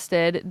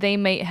arrested, they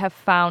may have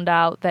found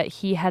out that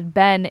he had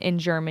been in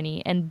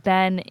Germany and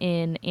been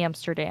in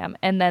Amsterdam,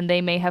 and then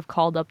they may have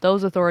called up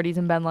those authorities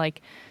and been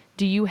like,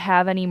 "Do you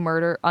have any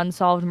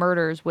unsolved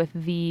murders with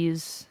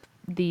this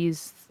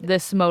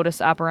modus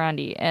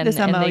operandi?" And This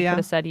MO, and they yeah. could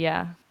have said,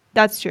 "Yeah."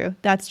 That's true.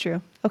 That's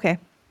true. Okay,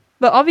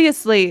 but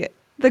obviously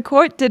the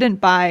court didn't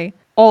buy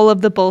all of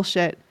the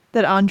bullshit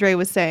that Ondrej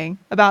was saying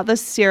about the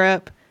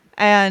syrup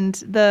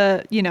and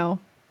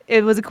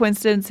it was a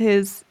coincidence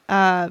his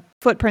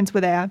footprints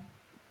were there.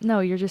 No,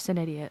 you're just an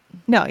idiot.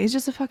 No, he's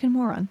just a fucking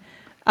moron.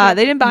 They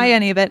didn't buy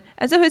any of it.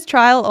 And so his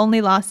trial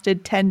only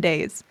lasted 10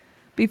 days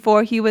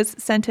before he was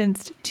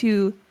sentenced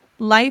to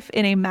life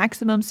in a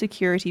maximum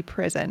security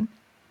prison.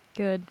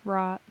 Good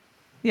rot.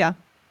 Yeah.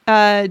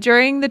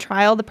 During the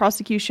trial, the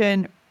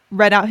prosecution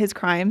read out his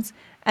crimes,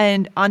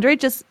 and Ondrej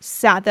just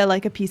sat there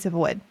like a piece of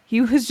wood.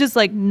 He was just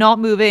like not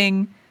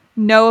moving,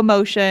 no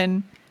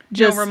emotion,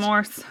 just no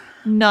remorse.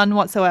 None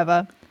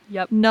whatsoever.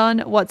 Yep. None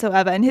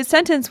whatsoever. And his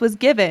sentence was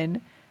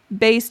given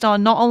based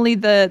on not only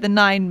the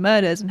 9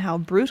 murders and how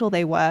brutal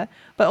they were,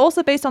 but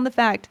also based on the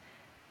fact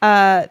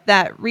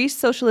that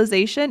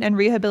re-socialization and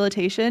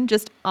rehabilitation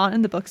just aren't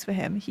in the books for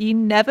him. He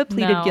never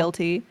pleaded No.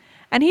 guilty,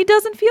 and he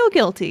doesn't feel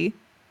guilty.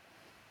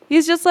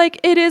 He's just like,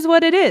 it is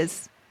what it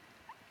is.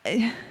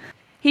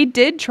 He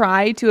did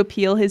try to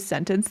appeal his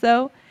sentence,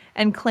 though,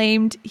 and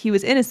claimed he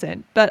was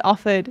innocent, but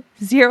offered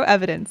 0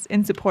 evidence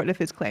in support of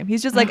his claim.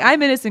 He's just like,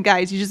 I'm innocent,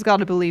 guys. You just got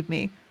to believe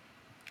me.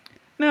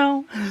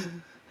 No.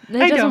 It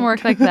doesn't don't.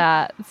 work like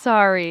that.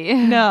 Sorry.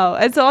 No.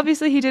 And so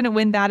obviously he didn't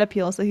win that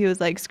appeal. So he was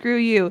like, screw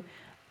you.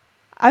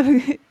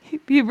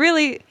 He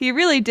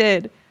really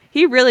did.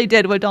 He really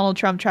did what Donald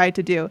Trump tried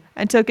to do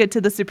and took it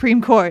to the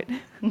Supreme Court,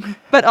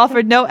 but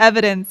offered no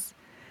evidence.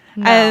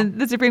 No. And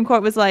the Supreme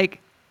Court was like,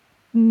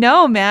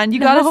 no, man, you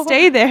got to No.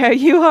 stay there.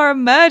 You are a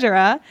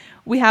murderer.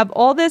 We have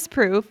all this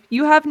proof.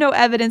 You have no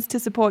evidence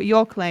to support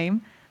your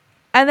claim.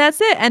 And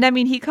that's it. And I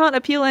mean, he can't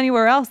appeal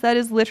anywhere else. That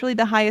is literally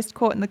the highest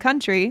court in the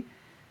country.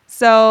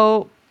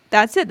 So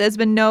that's it. There's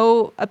been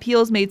no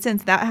appeals made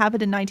since. That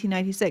happened in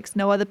 1996.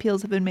 No other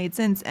appeals have been made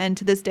since. And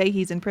to this day,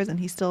 he's in prison.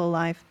 He's still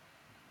alive.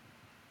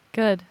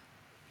 Good.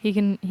 He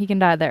can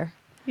die there.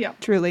 Yeah.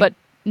 Truly. But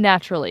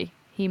naturally,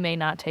 he may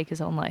not take his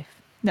own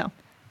life. no.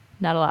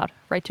 Not allowed.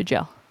 Right to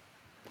jail.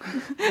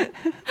 I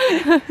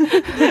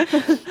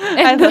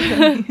love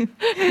him.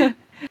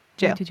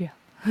 Jail. Right to jail.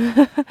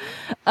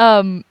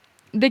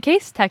 The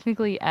case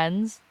technically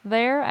ends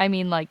there. I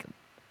mean, like,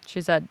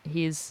 She said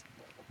he's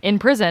in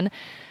prison.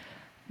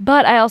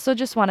 But I also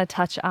just want to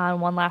touch on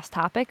one last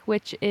topic,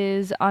 which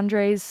is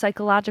Ondrej's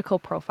psychological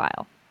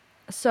profile.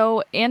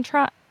 So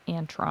Antron,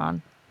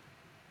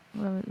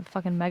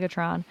 fucking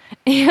Megatron,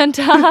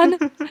 Anton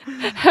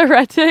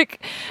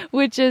Heretic,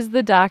 which is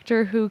the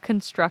doctor who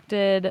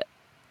constructed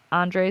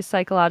Ondrej's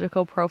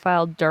psychological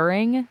profile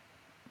during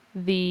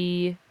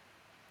the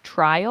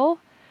trial,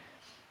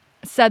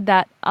 said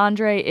that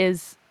Ondrej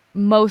is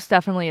most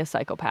definitely a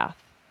psychopath.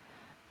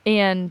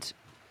 And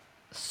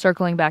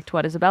circling back to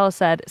what Isabella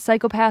said,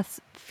 psychopaths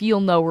feel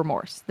no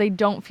remorse. They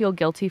don't feel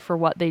guilty for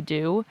what they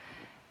do.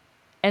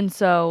 And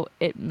so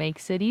it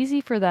makes it easy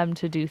for them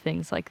to do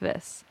things like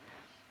this.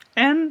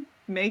 And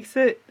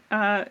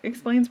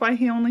explains why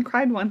he only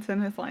cried once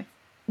in his life.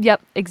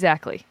 Yep,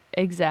 exactly.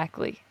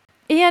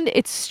 And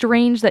it's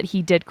strange that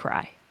he did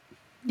cry.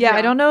 Yeah, Yeah.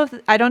 I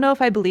don't know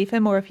if I believe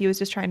him or if he was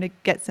just trying to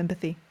get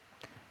sympathy.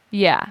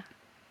 Yeah,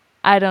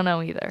 I don't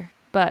know either.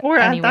 But Or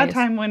anyways, at that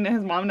time when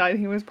his mom died,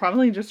 he was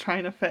probably just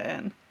trying to fit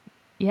in.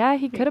 yeah,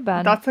 he could have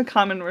been. That's a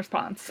common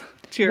response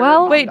to your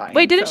Well, mom Wait,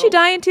 dying, didn't so- she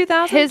die in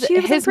 2000?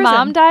 His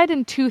mom died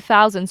in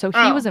 2000, so he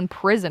Oh. was in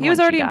prison. He was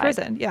when she already in died.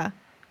 prison. Yeah.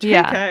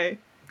 Yeah, JK.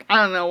 I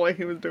don't know what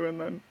he was doing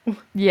then.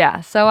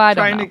 yeah. So I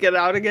don't Trying know. to get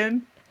out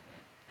again.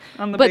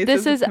 On the But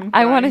basis this of is him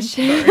I want to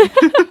crying. share.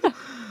 Sorry.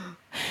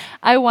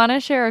 I want to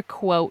share a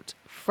quote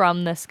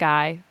from this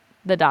guy,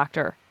 the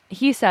doctor.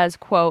 He says,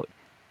 quote,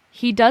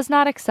 "He does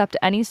not accept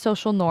any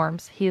social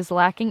norms. He is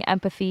lacking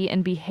empathy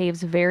and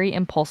behaves very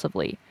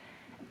impulsively.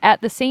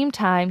 At the same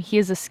time, he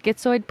is a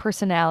schizoid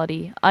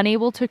personality,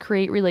 unable to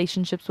create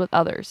relationships with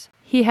others.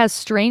 He has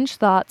strange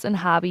thoughts and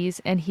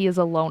hobbies, and he is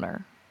a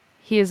loner.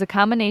 He is a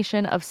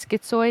combination of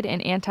schizoid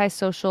and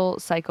antisocial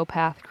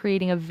psychopath,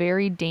 creating a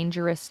very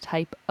dangerous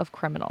type of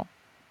criminal."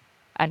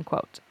 End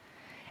quote.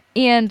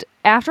 And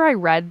after I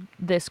read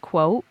this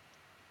quote,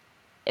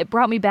 it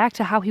brought me back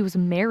to how he was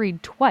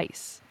married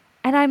twice.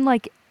 And I'm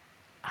like,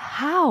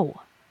 how?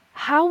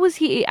 How was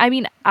he? I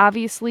mean,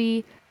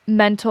 obviously,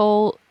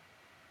 mental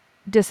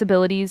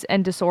disabilities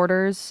and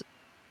disorders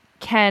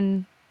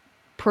can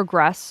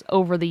progress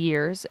over the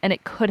years, and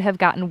it could have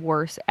gotten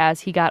worse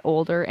as he got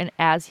older and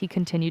as he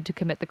continued to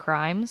commit the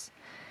crimes.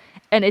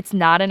 And it's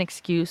not an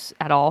excuse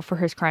at all for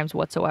his crimes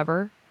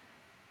whatsoever.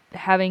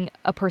 Having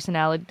a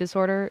personality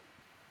disorder,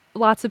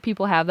 lots of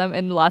people have them,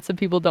 and lots of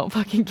people don't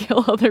fucking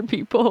kill other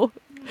people.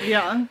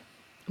 Yeah.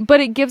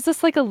 But it gives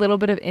us like a little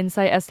bit of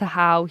insight as to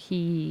how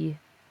he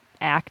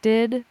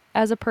acted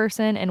as a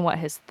person and what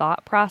his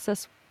thought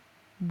process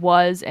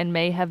was and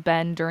may have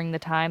been during the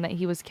time that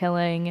he was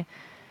killing.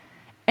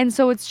 And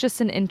so it's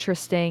just an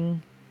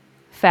interesting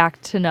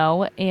fact to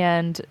know.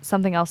 And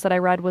something else that I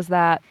read was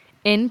that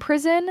in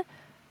prison,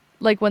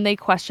 like when they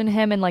question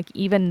him, and like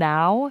even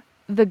now,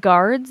 the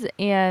guards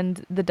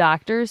and the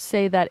doctors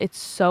say that it's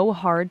so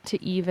hard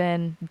to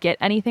even get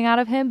anything out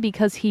of him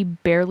because he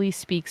barely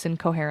speaks in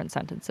coherent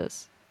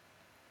sentences.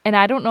 And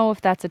I don't know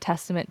if that's a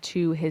testament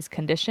to his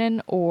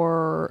condition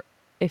or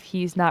if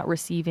he's not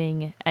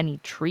receiving any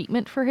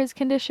treatment for his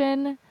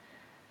condition,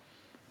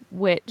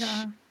 which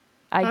Yeah.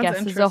 I That's guess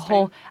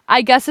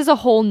interesting. is a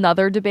whole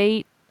nother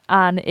debate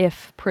on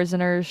if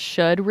prisoners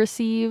should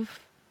receive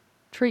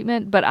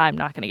treatment, but I'm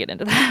not going to get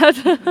into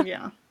that.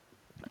 Yeah.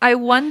 I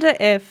wonder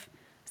if,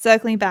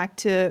 circling back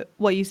to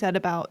what you said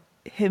about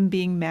him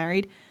being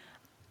married,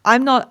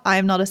 I'm not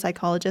a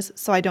psychologist,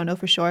 so I don't know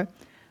for sure.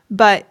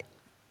 But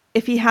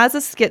if he has a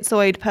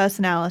schizoid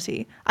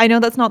personality, I know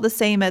that's not the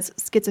same as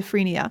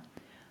schizophrenia.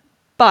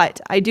 But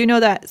I do know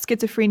that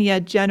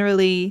schizophrenia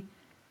generally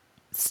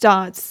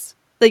starts,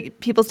 like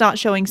people start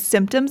showing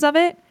symptoms of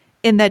it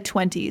in their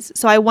 20s.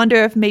 So I wonder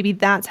if maybe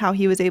that's how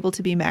he was able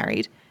to be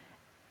married.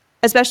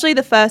 Especially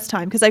the first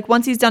time, because like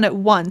once he's done it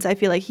once, I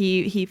feel like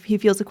he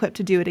feels equipped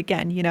to do it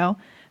again, you know?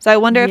 So I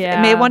wonder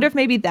Yeah. if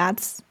maybe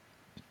that's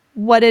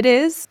what it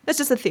is. That's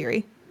just a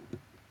theory.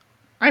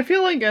 I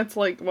feel like it's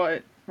like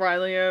what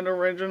Riley had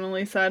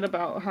originally said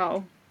about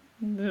how,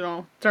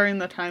 during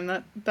the time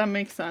that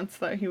makes sense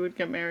that he would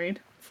get married.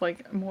 It's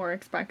like more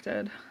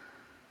expected.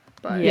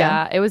 But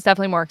Yeah, it was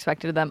definitely more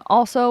expected of them.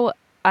 Also,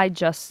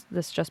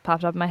 this just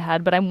popped up in my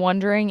head, but I'm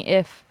wondering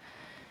if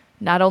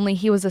not only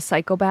he was a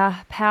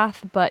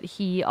psychopath, but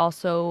he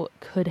also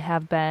could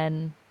have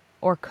been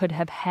or could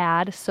have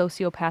had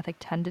sociopathic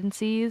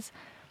tendencies.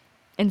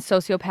 And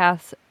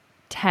sociopaths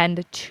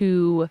tend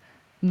to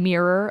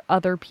mirror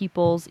other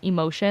people's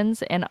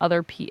emotions and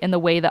and the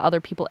way that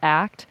other people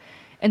act.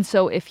 And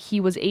so if he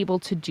was able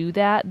to do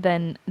that,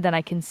 then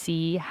I can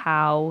see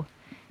how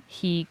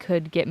he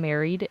could get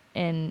married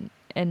and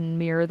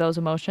mirror those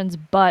emotions,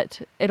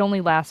 but it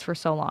only lasts for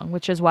so long,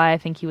 which is why I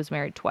think he was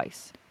married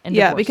twice and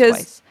Yeah, divorced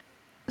because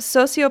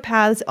twice.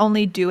 sociopaths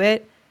only do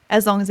it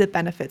as long as it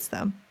benefits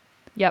them.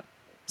 Yep.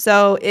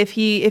 So if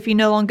he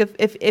no longer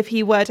if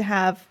he were to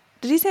have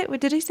did he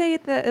say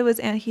that it was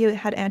he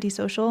had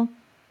antisocial?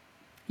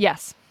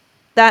 Yes.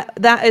 That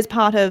is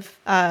part of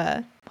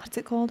what's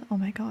it called? Oh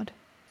my god.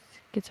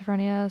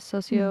 Schizophrenia,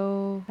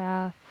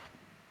 sociopath.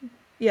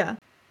 Yeah.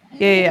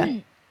 Yeah.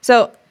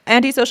 So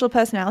antisocial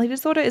personality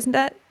disorder, isn't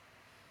that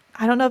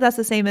I don't know if that's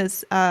the same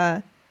as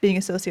being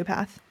a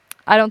sociopath.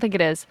 I don't think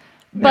it is.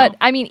 No. But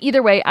I mean,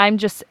 either way,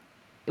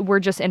 we're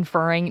just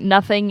inferring.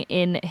 Nothing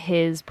in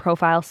his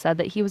profile said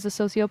that he was a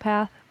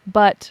sociopath,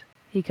 but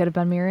he could have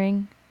been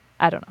mirroring.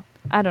 I don't know.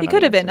 I don't He know.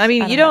 could the have been. I answers.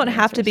 mean, you don't the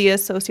have to answers. be a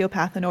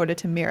sociopath in order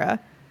to mirror.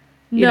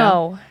 you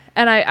know. No.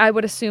 And I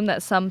would assume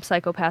that some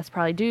psychopaths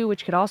probably do,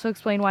 which could also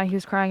explain why he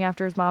was crying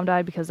after his mom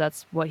died, because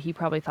that's what he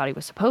probably thought he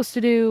was supposed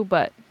to do,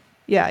 but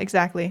Yeah,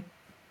 exactly.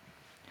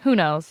 who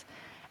knows.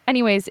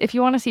 Anyways, if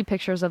you want to see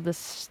pictures of this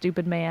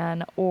stupid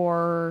man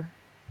or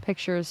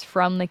pictures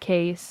from the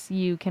case,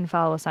 you can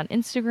follow us on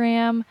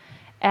Instagram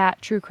at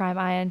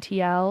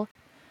TrueCrimeINTL.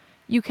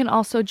 You can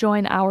also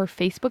join our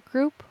Facebook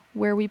group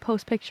where we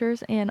post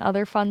pictures and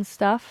other fun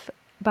stuff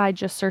by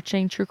just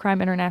searching True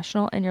Crime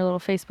International in your little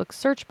Facebook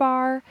search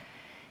bar.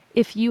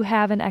 If you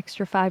have an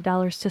extra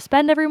 $5 to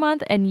spend every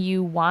month and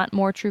you want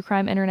more True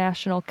Crime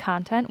International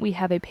content, we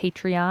have a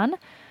Patreon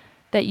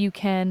that you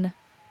can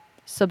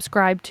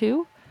subscribe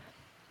to.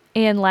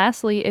 And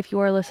lastly, if you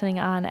are listening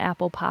on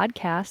Apple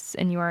Podcasts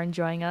and you are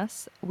enjoying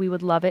us, we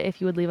would love it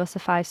if you would leave us a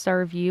 5-star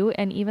review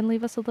and even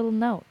leave us a little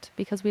note,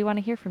 because we want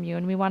to hear from you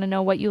and we want to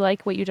know what you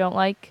like, what you don't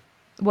like,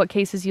 what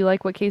cases you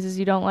like, what cases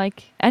you don't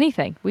like,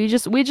 anything. We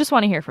just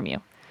want to hear from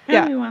you. And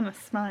Yeah. we want to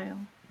smile.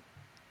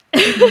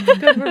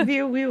 Good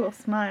review, we will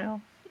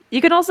smile. You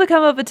can also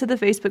come over to the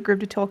Facebook group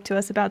to talk to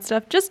us about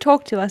stuff. Just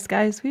talk to us,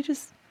 guys. We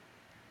just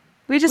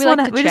like want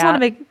to to we just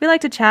want to chat. we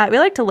like to chat. We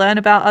like to learn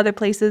about other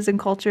places and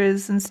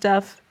cultures and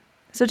stuff.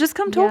 So just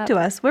come talk Yep. to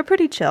us. We're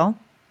pretty chill.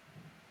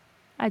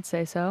 I'd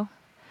say so.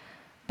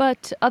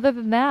 But other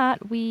than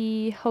that,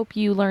 we hope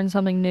you learned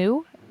something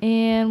new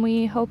and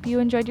we hope you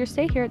enjoyed your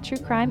stay here at True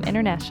Crime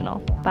International.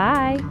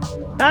 Bye.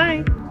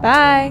 Bye.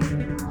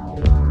 Bye.